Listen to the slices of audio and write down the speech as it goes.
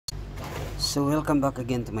So welcome back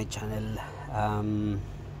again to my channel.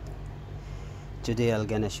 Today I'm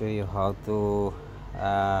gonna show you how to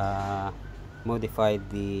modify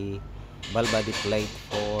the ball body plate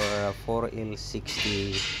for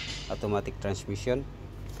 4L60 automatic transmission.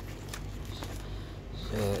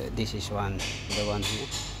 So this is the one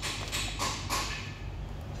here.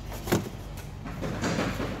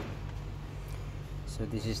 So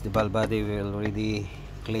this is the ball body. We already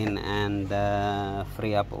clean and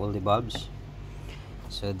free up all the bulbs.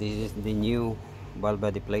 So this is the new ball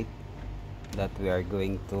body plate that we are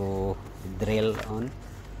going to drill on.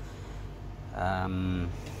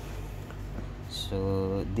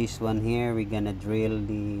 So this one here, we're gonna drill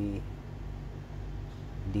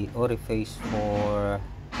the oriface for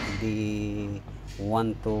the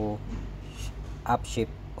 1-2 up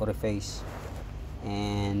shape oriface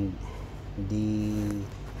and the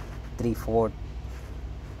 3/4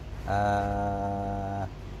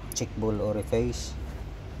 check bowl oriface,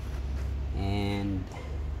 and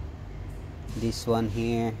this one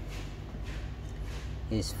here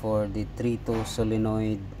is for the 3-2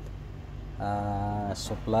 solenoid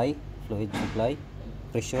fluid supply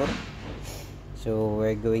pressure. So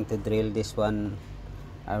we're going to drill this one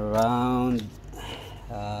around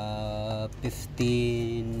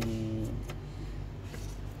 15.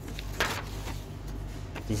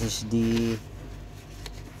 This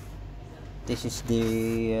is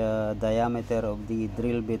the diameter of the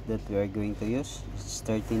drill bit that we are going to use. It's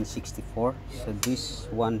 1364. So this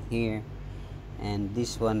one here and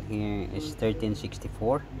this one here is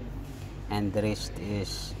 1364, and the rest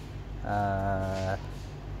is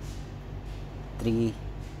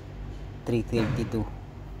 332.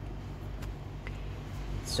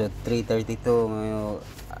 So 332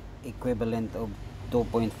 equivalent of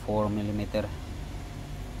 2.4 millimeter.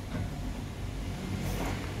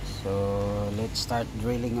 So let's start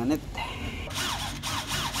drilling on it.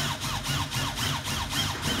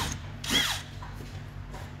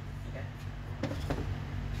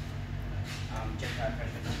 Check that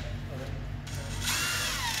pressure.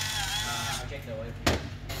 I'll check the oil.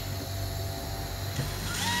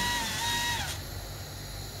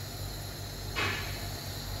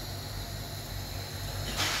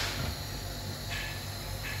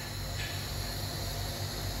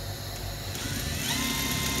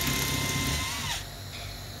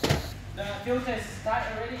 The filter is tight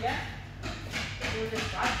already, yeah? The filter is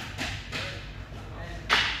tight. And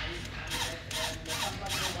the pump will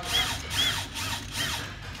work.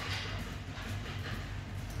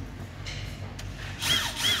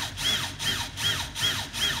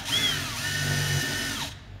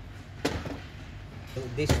 So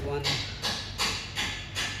this one,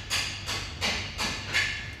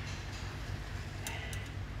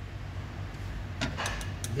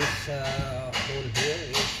 this hole here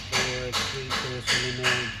is for 3-2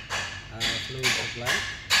 solenoid fluid supply,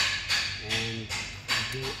 and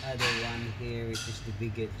the other one here, which is the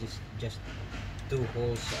bigger, just two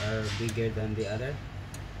holes are bigger than the other.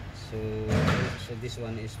 So this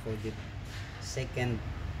one is for the second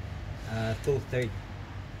 2/3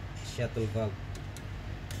 shuttle valve.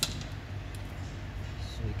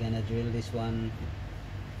 So we're gonna drill this one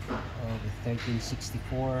of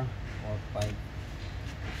 1364 or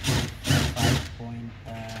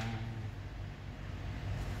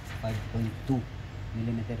 5.2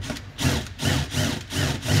 millimeters.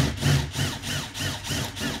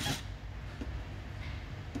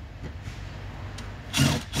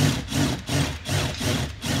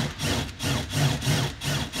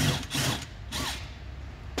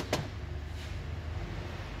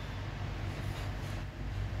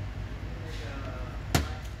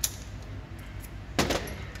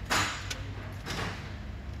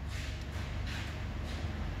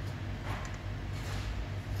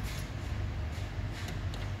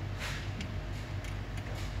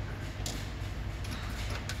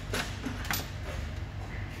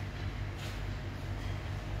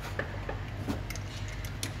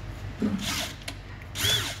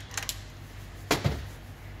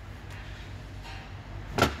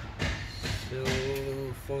 So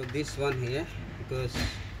for this one here, because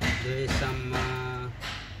there is some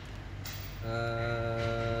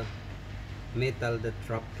metal that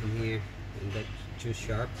trapped in here and that's too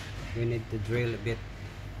sharp, we need to drill a bit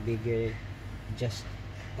bigger just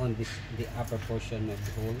on the upper portion of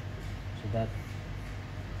the hole, so that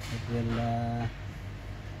it will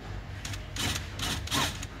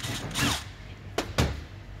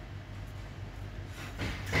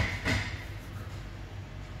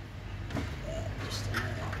just a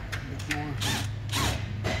bit more.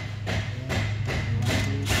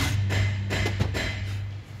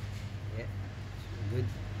 Yeah, good.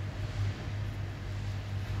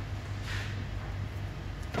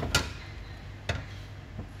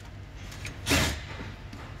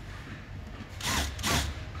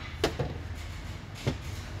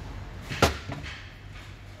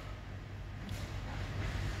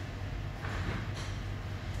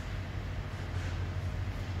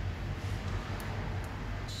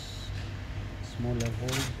 smaller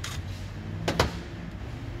hole.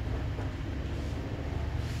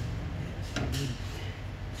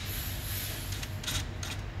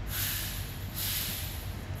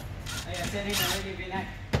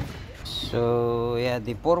 So yeah,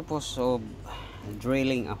 the purpose of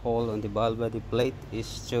drilling a hole on the ball body plate is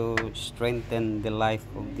to strengthen the life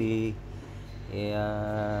of the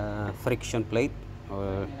friction plate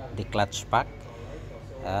or the clutch pack,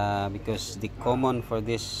 because the common for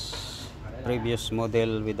this previous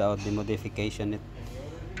model without the modification,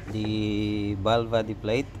 the ball body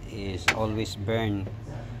plate is always burn.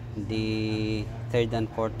 The third and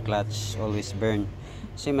fourth clutch always burn.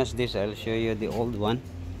 Same as this, I'll show you the old one.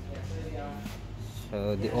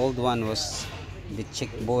 So the old one was, the check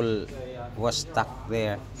ball was stuck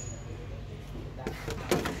there.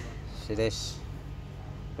 See this?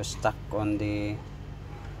 Was stuck on the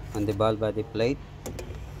ball body plate.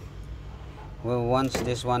 Well, once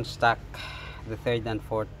this one stuck, the third and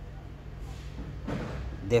fourth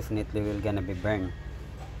definitely will gonna be burned.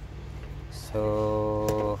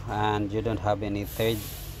 So, and you don't have any third,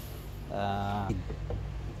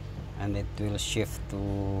 and it will shift to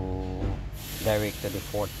direct to the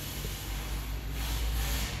fourth.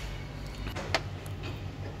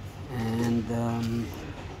 And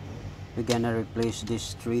we're gonna replace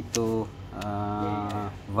this 3-2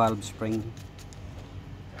 valve spring,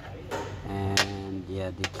 and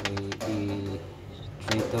yeah, the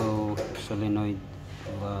 3-2 solenoid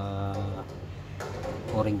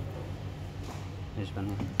o-ring, this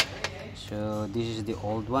one. So this is the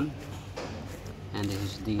old one, and this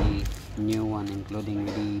is the new one, including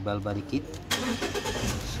the ball body kit.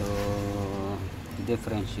 So the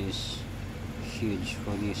difference is huge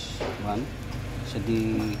for this one. So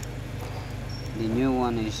the new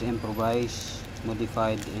one is improvised,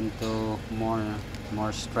 modified into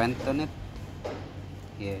more strength on it.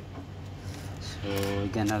 Yeah. So we're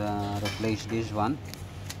gonna replace this one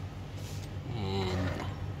and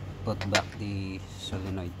put back the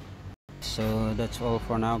solenoid. So that's all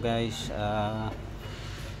for now, guys.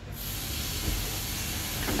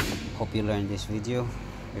 Hope you learned this video.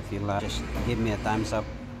 If you like, just give me a thumbs up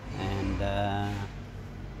and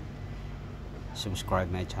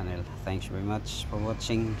subscribe my channel. Thanks very much for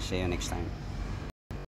watching. See you next time.